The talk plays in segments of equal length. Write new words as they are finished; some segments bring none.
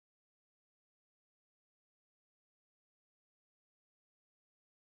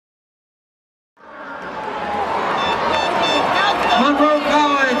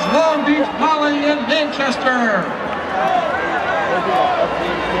Manchester.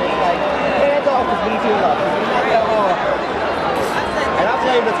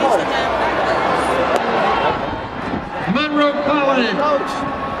 Monroe College.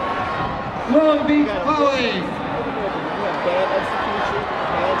 Long Beach Poly.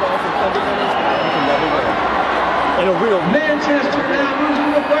 Manchester now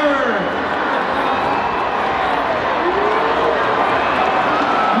losing the third.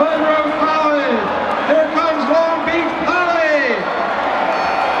 Monroe College. Here comes Long Beach Poly.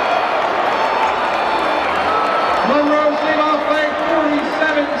 Monroe's lead off by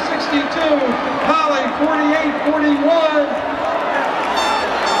 47-62. Poly 48-41.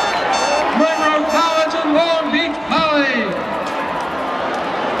 Monroe College and Long Beach Poly.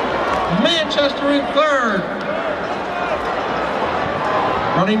 Manchester in third.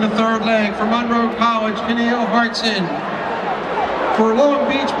 Running the third leg for Monroe College, Keneo Hartson. For Long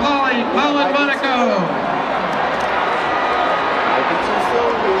Beach Poly, Colin Monaco.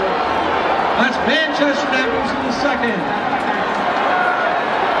 That's Manchester that moves in the second.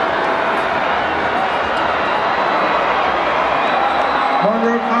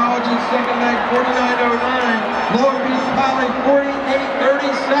 Monroe College in second leg, 49-09. Long Beach Poly,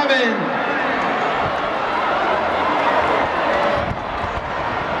 48-37.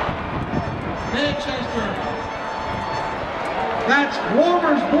 Manchester. That's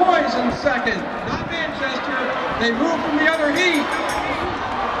Walmer's boys in second, not Manchester. They moved from the other heat.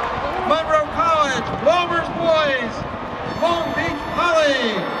 Monroe College, Walmer's boys, Long Beach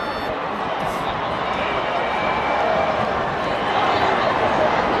Poly.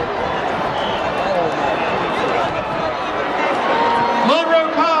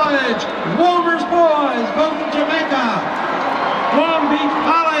 Monroe College, Walmer's boys, both in Jamaica. Long Beach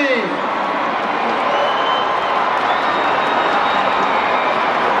Poly.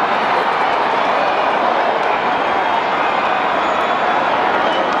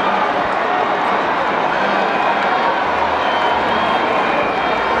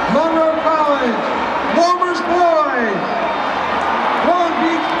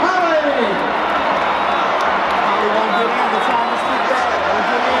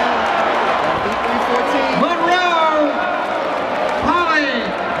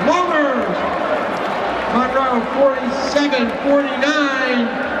 Monroe 47-49.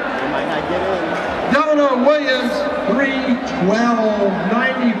 Delano Williams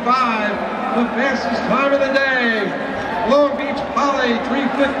 3:12.95, the fastest time of the day. Long Beach Poly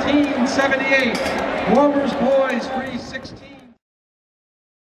 3:15.78. Walmer's boys 3:16.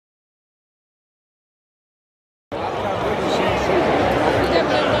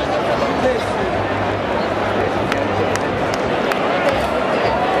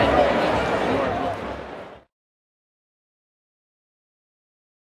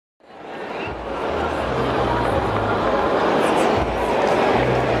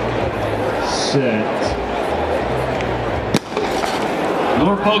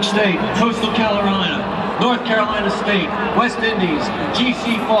 Norfolk State, Coastal Carolina, North Carolina State, West Indies,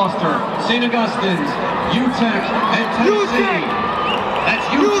 GC Foster, St. Augustine's, UTEC, and Tennessee. That's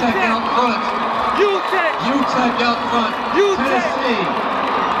UTEC out front. UTEC out front. Tennessee.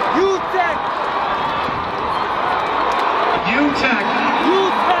 UTEC.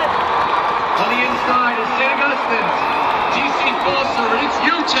 On the inside is St. Augustine's, GC Foster, and it's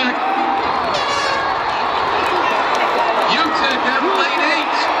UTEC. UTEC at lane 8.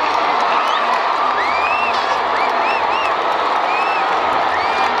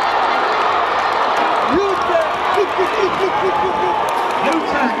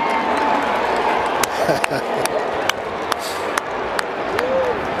 UTEC.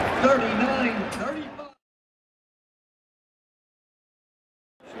 39-35.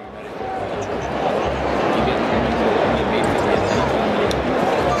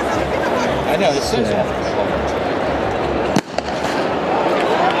 I know, this is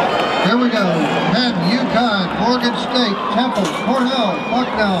Here we go. Penn, UConn, Morgan State, Temple, Cornell,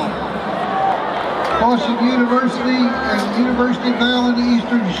 Bucknell, Boston University, and University of Maryland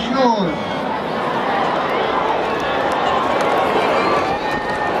Eastern Shore.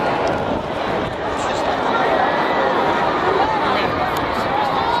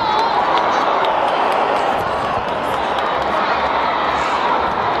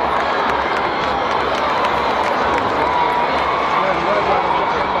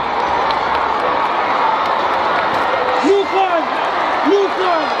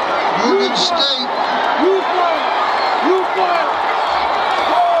 Morgan State.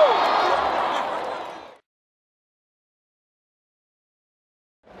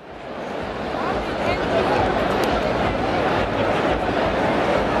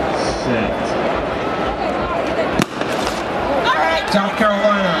 South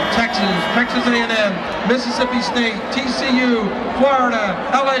Carolina, Texas, Texas A&M, Mississippi State, TCU, Florida,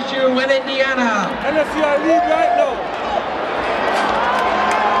 LSU, and Indiana. LSU, I lead right now.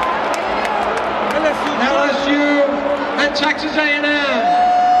 LSU and Texas A&M.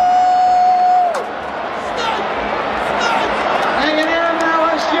 A&M,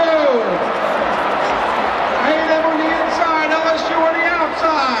 LSU. A&M on the inside, LSU on the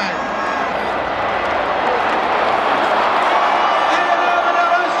outside. A&M and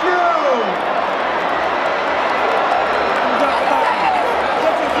LSU.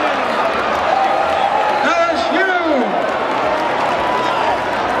 LSU.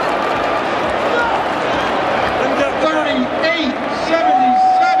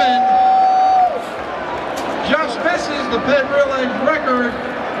 38-77. Just misses the Penn Relay record.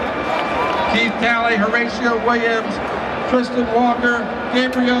 Keith Talley, Horatio Williams, Tristan Walker,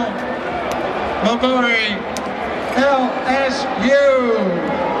 Gabriel Montgomery, LSU.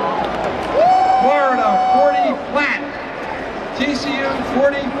 Florida 40 flat, TCU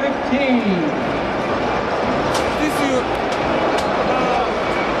 40-15. TCU.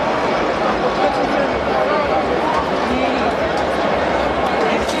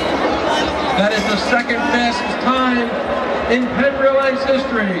 That is the second fastest time in Penn Relay's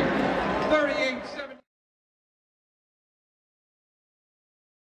history. 38-7.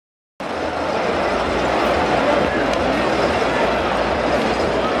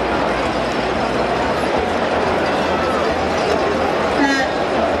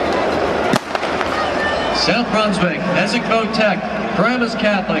 South Brunswick, Esico Tech, Paramus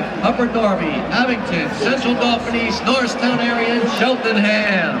Catholic, Upper Darby, Abington, Central Dauphin East, Norristown area, and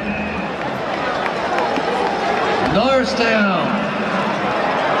Cheltenham. Norristown,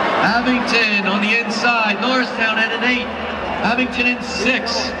 Abington on the inside, Norristown at an 8, Abington in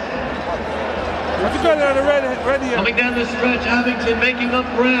 6. Coming down the stretch, Abington making up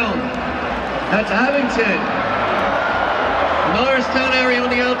ground. That's Abington. Norristown area on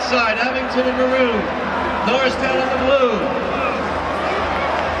the outside, Abington in maroon, Norristown in the blue.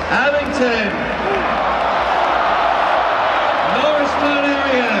 Abington. Norristown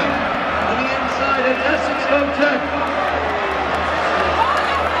area on the inside at Esico Tech.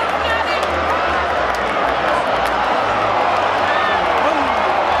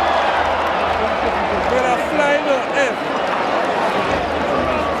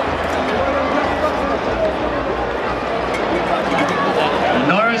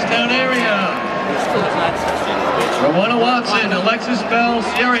 Norristown area. Rowena Watson, Alexis Bell,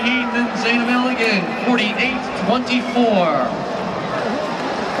 Sierra Heaton, and Zayna Milligan, 48-24.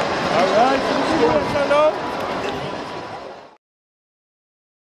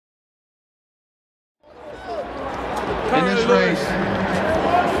 In this race,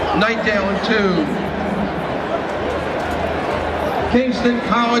 Nightdale in 2. Kingston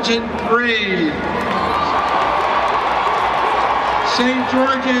College in 3. St.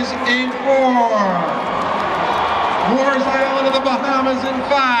 George's in 4. Moores Island of the Bahamas in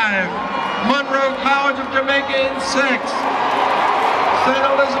 5. Monroe College of Jamaica in 6. St.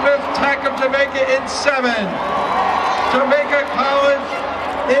 Elizabeth Tech of Jamaica in 7. Jamaica College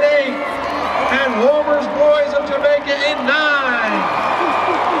in 8. And Wolmer's Boys of Jamaica in 9.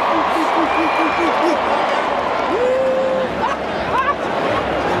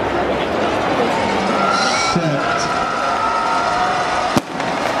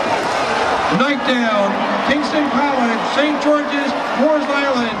 Nightdale, Kingston College, St. George's, Moores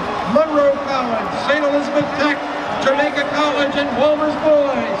Island, Monroe College, St. Elizabeth Tech, Jamaica College, and Wolmer's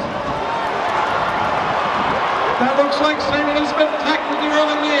Boys. That looks like St. Elizabeth Tech with the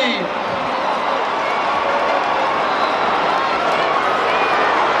early lead.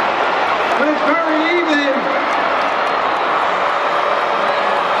 But it's very even.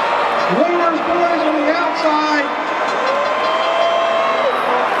 Wolmer's Boys on the outside.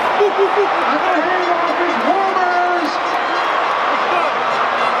 At the handoff is Wolmer's.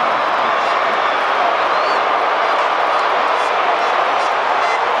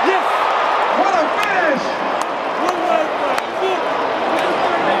 Yes! What a finish!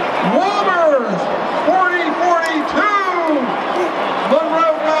 Wolmer's 40-42.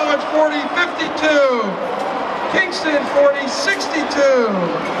 Monroe College 40-52. Kingston 40-62.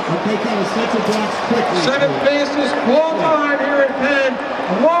 Seventh fastest all time here at Penn.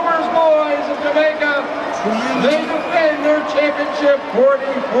 Wolmer's Boys of Jamaica, they defend their championship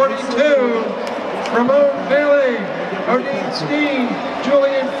 40-42. Ramon Bailey, Odin Steen,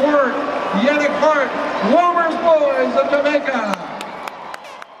 Julian Fort, Yannick Hart, Wolmer's Boys of Jamaica.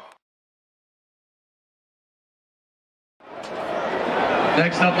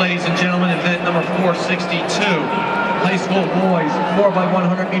 Next up, ladies and gentlemen, event number 462. High School Boys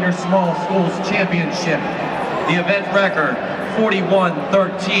 4x100 meter small schools championship. The event record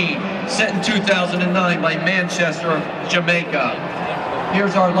 41-13, set in 2009 by Manchester, Jamaica.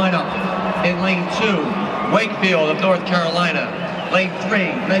 Here's our lineup. In lane 2, Wakefield of North Carolina. Lane 3,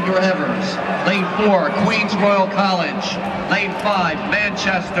 Medgar Evers. Lane 4, Queens Royal College. Lane 5,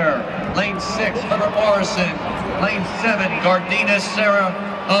 Manchester. Lane 6, Herbert Morrison. Lane 7, Gardena Sarah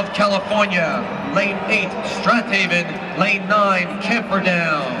of California. Lane 8, Strathaven. Lane 9,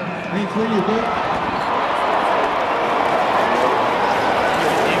 Camperdown. Lane 3, you good?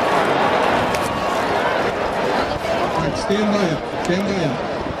 All right, stand by him. Stand by him.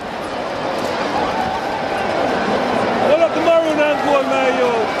 Hola, tomorrow night, boy,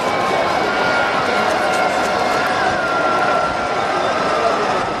 Mario.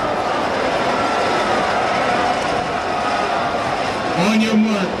 On your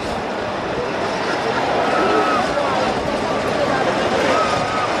mark.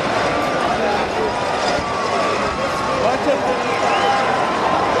 Watch it.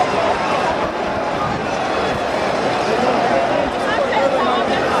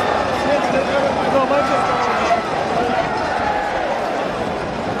 No, watch it.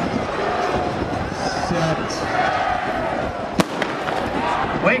 Set.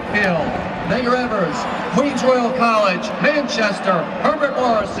 Wakefield, Medgar Evers, Queens Royal College, Manchester, Herbert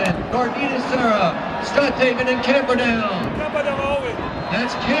Morrison, Gardena Sarah, Strathaven and Camperdown.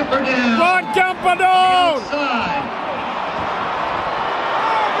 That's Camperdown. Go on, Camperdown! Outside.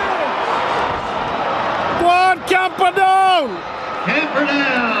 Go on, Camperdown!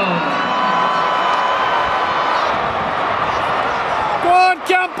 Camperdown. Go on,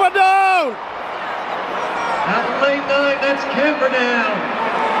 Camperdown! Out of lane 9, that's Camperdown.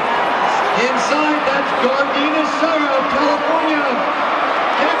 Inside, that's Gardena Sarah of California.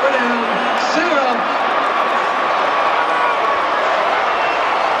 Camperdown, Sarah.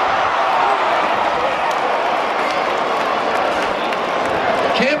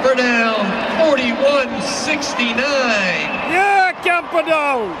 Camperdown, 41-69. Yeah,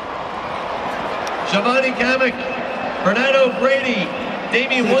 Camperdown! Giovanni Gamick, Fernando Brady,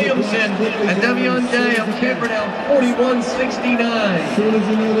 Damian Williamson, and Devion Day of Camperdown, 41-69. As soon as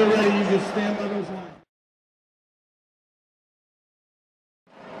you know they're ready, you just stand by those lines.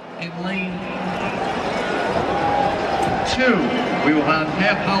 In lane 2, we will have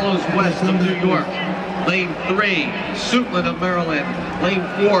Half Hollows West of New York. Lane 3, Suitland of Maryland. Lane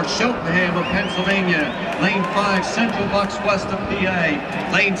 4, Cheltenham of Pennsylvania. Lane 5, Central Bucks West of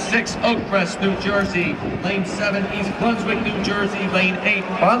PA. Lane 6, Oakcrest, New Jersey. Lane 7, East Brunswick, New Jersey. Lane 8,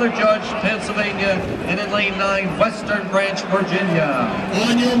 Father Judge, Pennsylvania. And in lane 9, Western Branch, Virginia.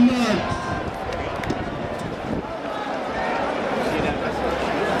 On your marks.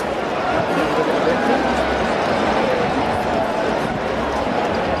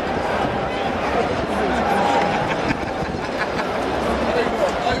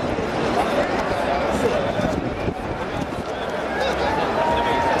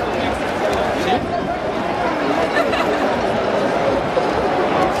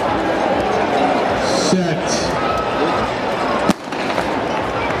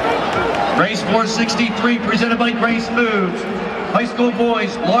 Race 463 presented by Grace Foods. High School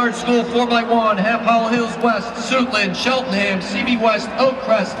Boys, Large School 4x1, Half Hollow Hills West, Suitland, Cheltenham, CB West,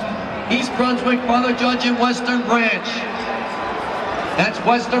 Oakcrest, East Brunswick, Father Judge, and Western Branch. That's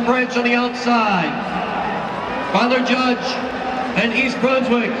Western Branch on the outside. Father Judge and East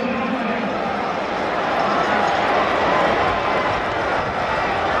Brunswick.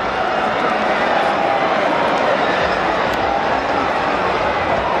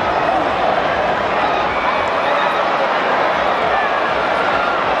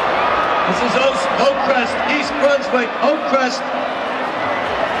 This is Oakcrest, East Brunswick, Oakcrest.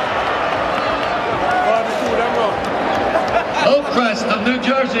 Oakcrest of New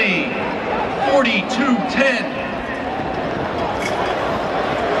Jersey, 42-10.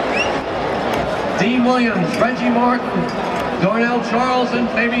 Dean Williams, Reggie Martin, Darnell Charles, and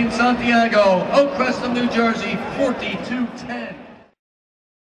Fabian Santiago. Oakcrest of New Jersey, 42-10.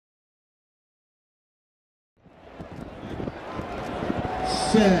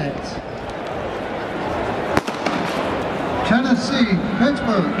 Set. Tennessee,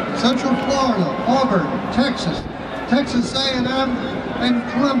 Pittsburgh, Central Florida, Auburn, Texas, Texas A&M, and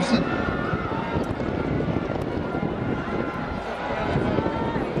Clemson.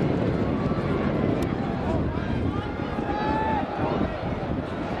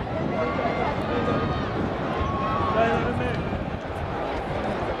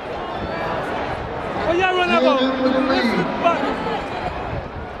 Oh, yeah, run up. A&M with the lead.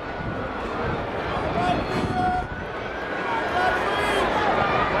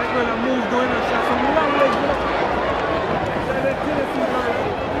 spread and move doing it. So some long legs, you know. So they kill it in there.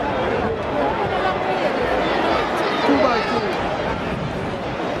 2 by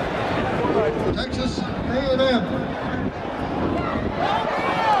 2. Texas A&M.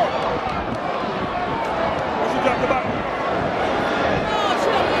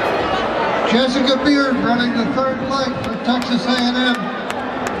 Jessica Beard running the third leg for Texas A&M.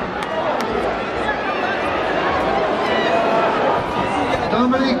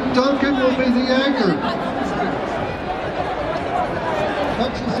 Dominique Duncan will be the anchor.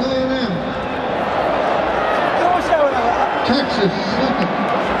 Texas A&M. Texas second.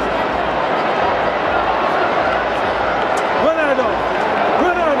 Ronaldo.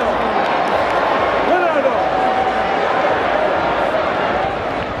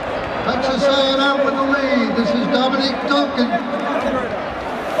 Texas A&M with the lead. This is Dominique Duncan.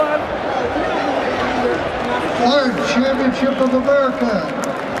 Third Championship of America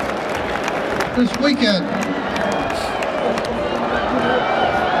this weekend.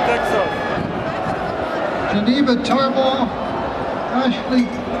 Geneva Tarboff, Ashley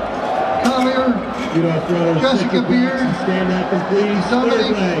Collier, Jessica Beard, stand up and please.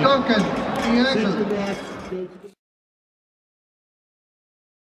 Dominique Duncan, the anchor.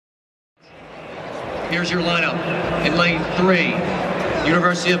 Here's your lineup. In lane 3,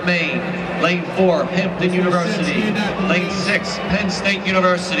 University of Maine. Lane 4, Hampton University. Lane 6, Penn State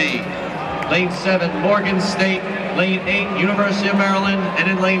University. Lane 7, Morgan State. Lane 8, University of Maryland. And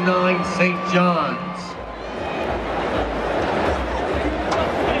in lane 9, St. John's.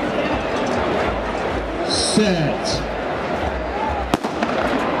 Set.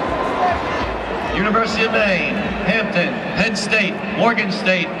 University of Maine, Hampton, Penn State, Morgan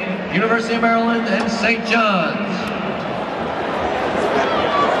State, University of Maryland, and St. John's.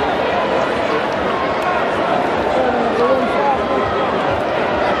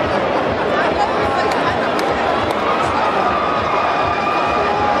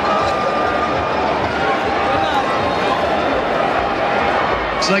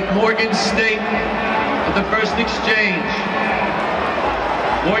 Looks like Morgan State at the first exchange.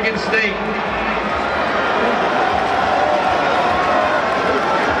 Morgan State.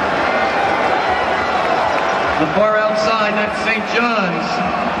 The far outside, that's St. John's.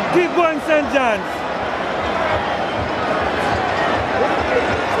 Keep going, St. John's.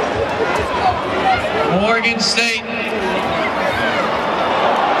 Morgan State.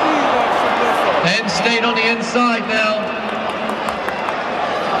 Penn State on the inside now.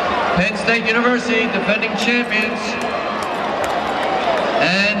 Penn State University, defending champions.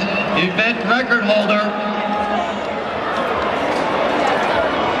 And event record holder.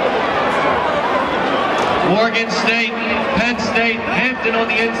 Morgan State, Penn State, Hampton on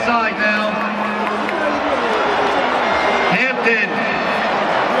the inside now. Hampton,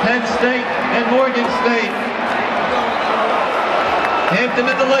 Penn State, and Morgan State. Hampton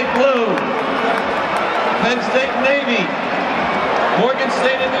in the light blue. Penn State Navy. Morgan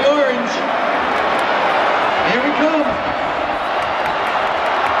State in the orange. Here we come.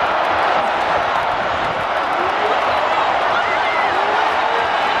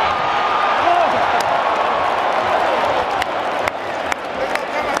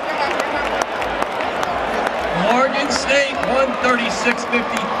 Morgan State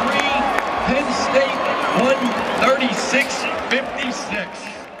 136.53, Penn State 136.56.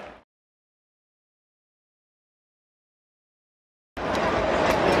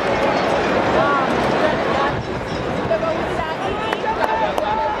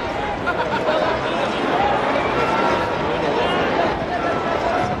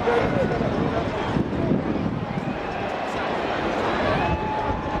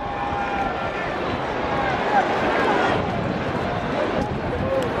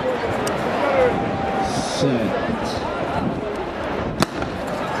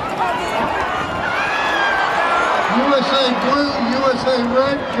 USA blue, USA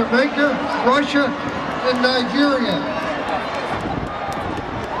red, Jamaica, Russia, and Nigeria.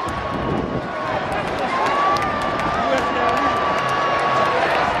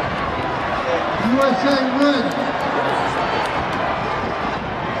 USA red,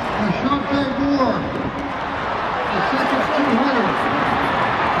 Ashante Moore, the second 200.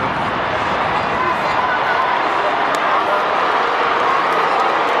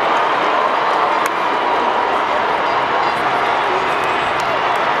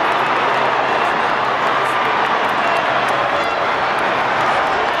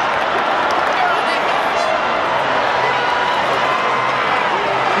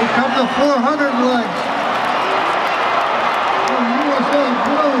 Come the 400 legs. For USA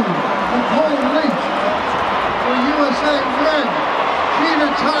blue, Nicole Leach. For USA red,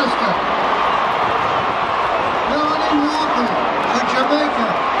 Gina fantastic. Melanie Walker for Jamaica.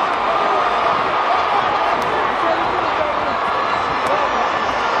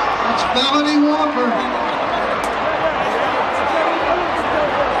 That's Melanie Walker.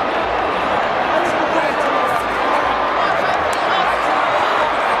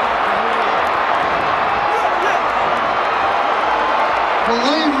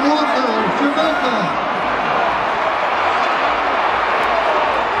 Elaine Walker of Jamaica.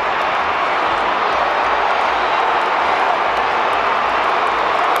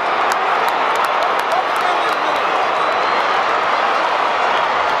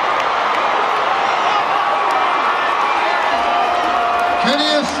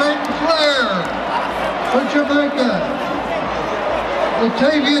 Kenya St. Clair for Jamaica.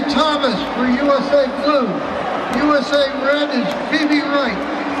 Latavia Thomas for USA Blue. USA Red is Phoebe Wright.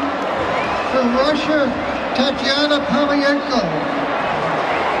 For Russia, Tatiana Palienko.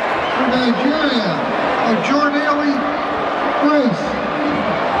 For Nigeria, Jornali Grace.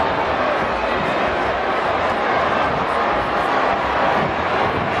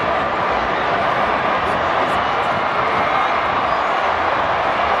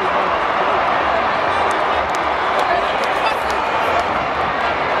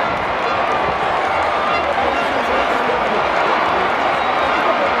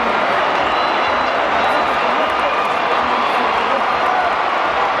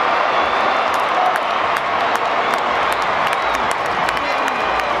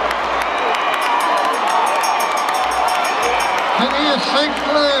 St.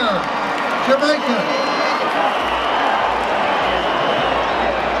 Clair, Jamaica.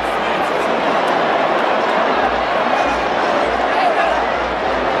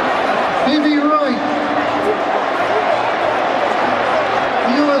 Phoebe Wright,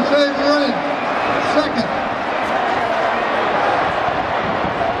 USA Red, second.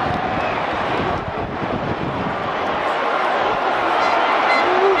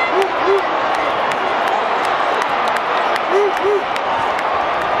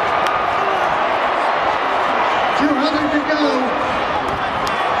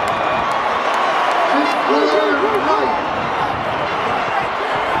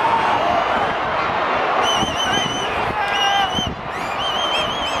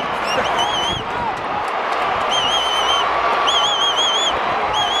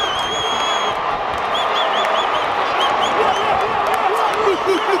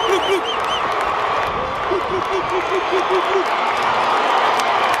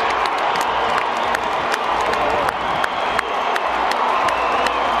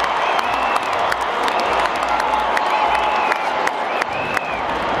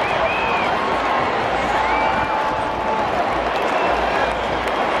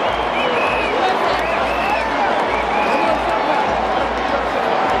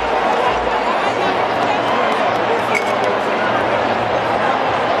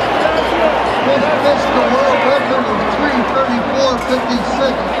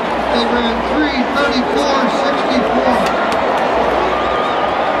 They ran 3:34.64.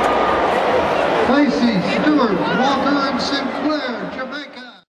 Lacey, Stewart, Walker, and Sinclair, Jamaica.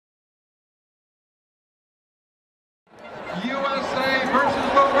 USA versus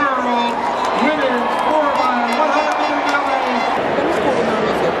the world, women 4x100 relay.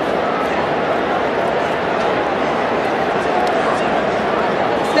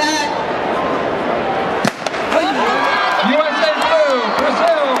 USA Blue,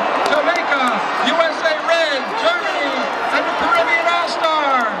 Brazil, Jamaica, USA Red, Germany, and the Caribbean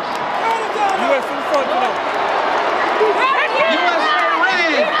All-Stars. US in front,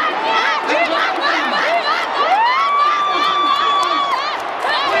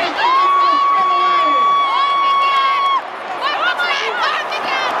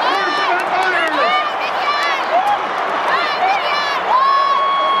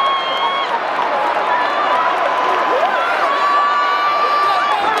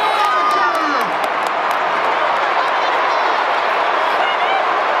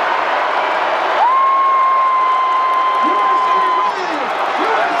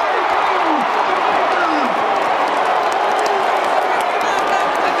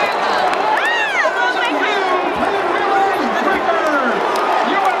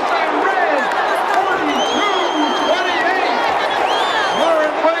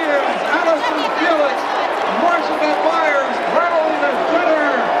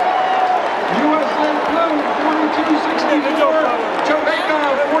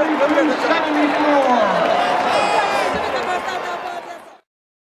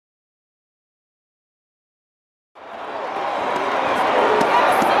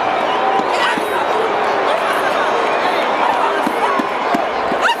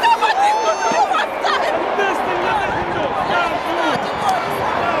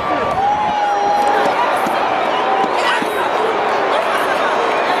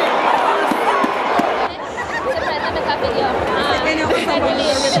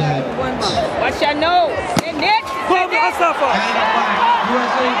 suffer. Canada black,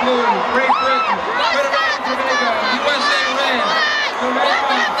 USA blue, Great Britain, Trinidad and Tobago, USA red,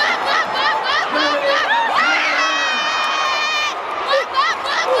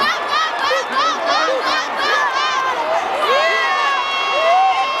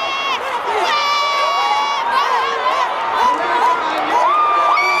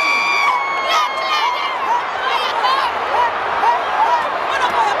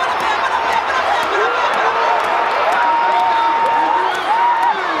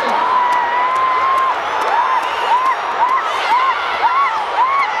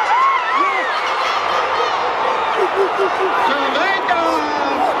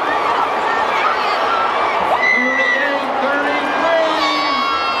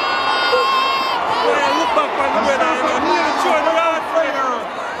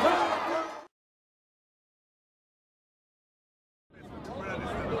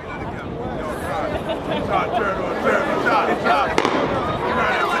 Jamaica, Germany,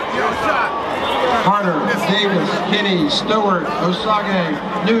 Carter, Davis, Kinney, Stewart, Osage,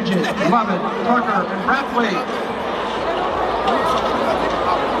 Nugent, Lovett, Tucker, and Brathwaite.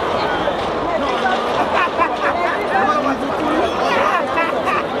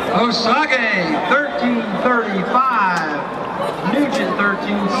 Osage, 1335. Nugent,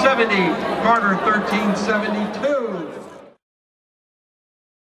 1370. Carter, 1372.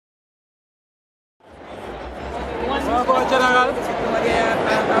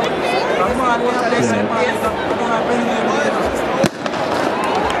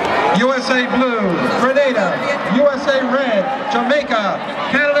 USA blue, Grenada, USA red, Jamaica,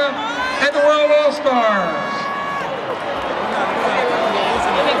 Canada, and the World All-Stars.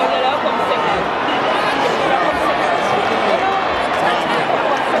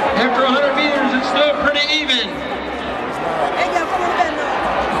 After 100 meters, it's still pretty even.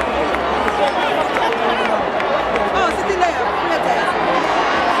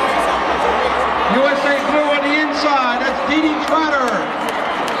 USA blue on the inside, that's Dee Trotter.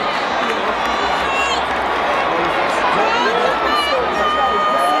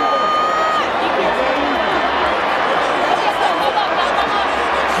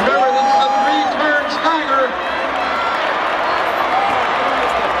 Remember, this is a three-turn stagger.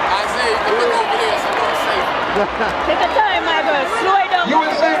 Take your time, my girl. Slow it down.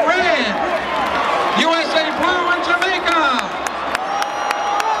 USA red, USA blue and Jamaica.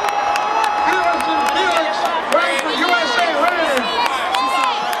 Allison Felix running for USA red.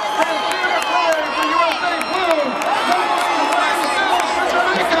 Francina McCoy for USA blue. Allison Felix for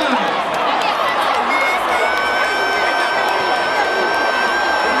Jamaica. Allison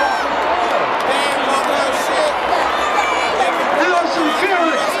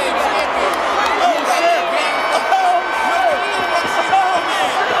Felix.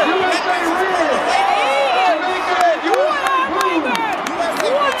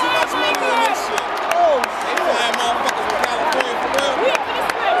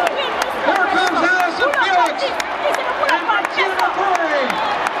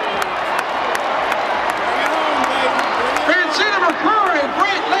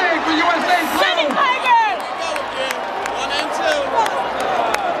 Great leg for USA blue.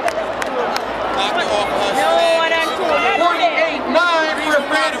 48-9 for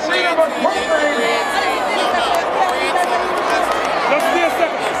Francina McCoy. Let's be a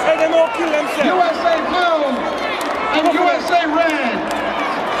second. Hey, they won't kill themselves. USA blue and USA red.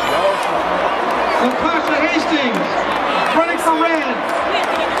 Natasha Hastings running for red.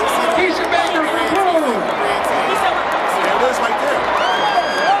 Keisha Baker for blue. There it is right there.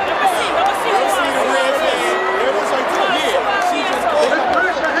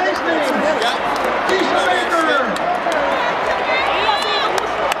 Natasha Hastings. Keisha Baker.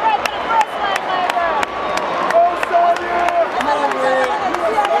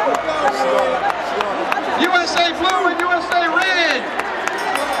 USA blue and USA red.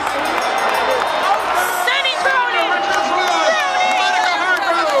 Richards Road, Monica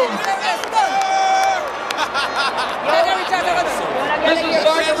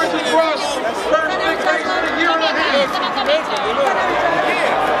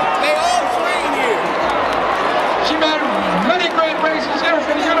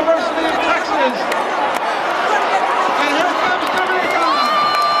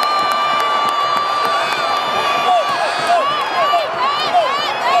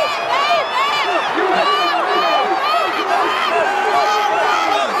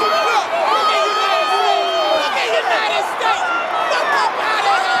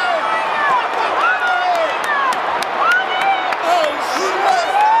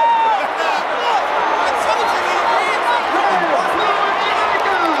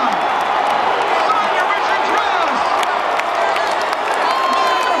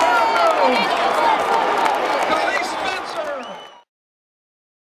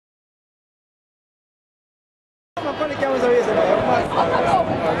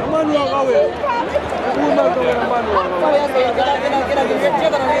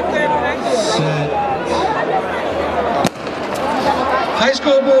High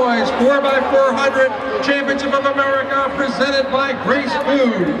school boys 4x400 Championship of America presented by Grace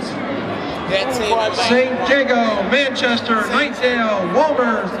Foods. St.Jago, Manchester, Nightdale,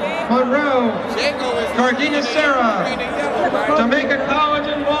 Walmers, Monroe, Gardena Sarah, Jamaica College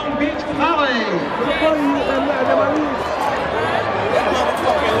and Long Beach College.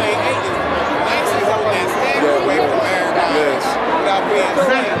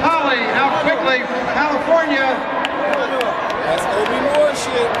 That's Holly, out quickly from California. That's Obi Moore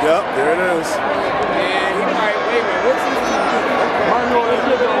shit. Yep, there it is. And he might, wait a minute, what's his name?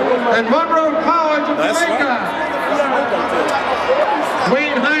 And Monroe College of Jamaica.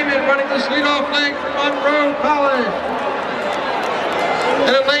 Wayne Hyman running the leadoff leg for Monroe College.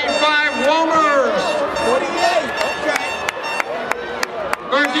 And in lane 5, Walmers. 48, okay.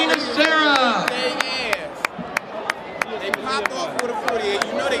 Gardena Sarah. They popped off with a 48.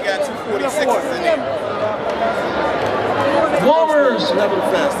 You know they got 2 46s in there. Walmers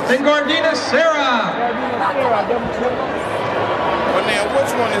and Gardena Sarah. But now,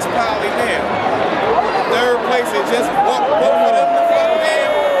 which one is Polly now? Third place is just both of them the fuck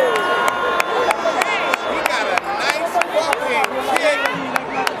down. He got a nice fucking kick.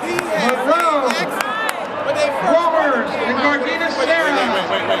 He has but they Walmers and Gardena Sarah.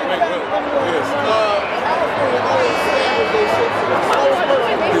 Wait. Yes.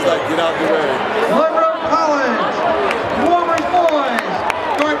 He's like, get out the way. Monroe College. Walmers boys.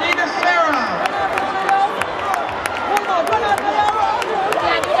 Gardena Sarah.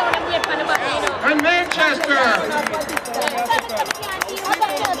 And Manchester.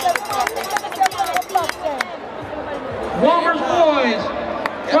 Walmers boys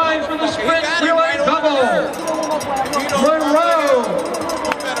trying for the sprint relay double. Monroe.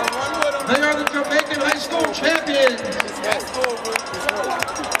 They are the Jamaican high school champions. That's over.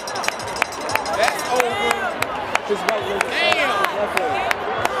 That's over. Damn.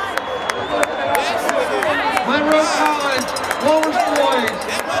 Monroe College, Walmers boys,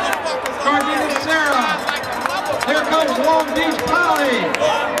 Gardena Sarah. Here comes Long Beach Poly.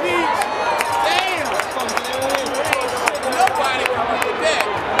 Long Beach. Damn. Nobody can do that.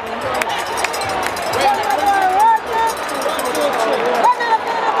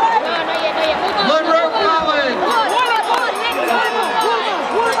 Monroe College.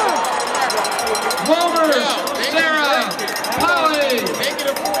 Walmers, Sarah, Poly. Make it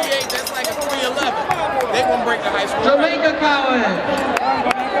a 48, that's like a 311. They won't break the high school. Jamaica College.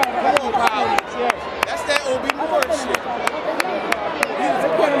 Come on, Poly. That's that Obi Moore shit.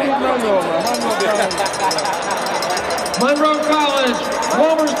 Monroe College,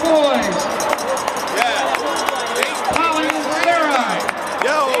 Walmers boys. Yeah. Poly and Sarah.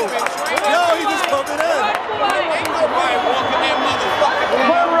 Yo, he just bumped it in. Ain't nobody walking that motherfucker.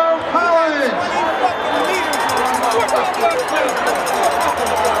 Monroe College.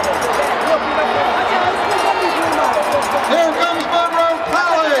 Here comes Monroe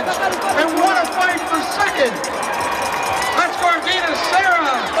College. And what a fight for second. That's Gardena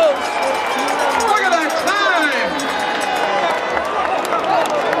Sarah. Look at that time.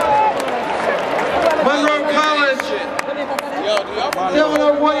 Monroe College. Delano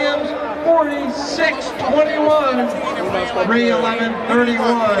Williams, 46-21.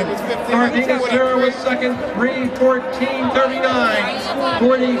 3:11:31. Gardena Sarah was second, 3:14:39.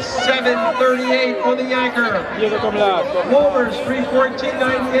 47:38 on the anchor. Walmers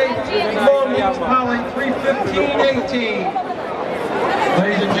 3:14:98. Long Beach Poly 3:15:18.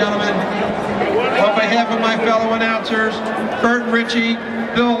 Ladies and gentlemen, on behalf of my fellow announcers, Bert Ritchie,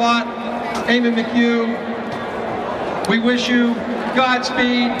 Bill Lott, Eamon McHugh, we wish you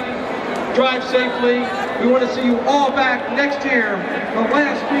Godspeed. Drive safely. We want to see you all back next year, the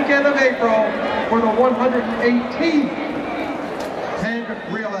last weekend of April, for the 118th Penn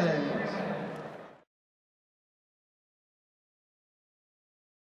Relays.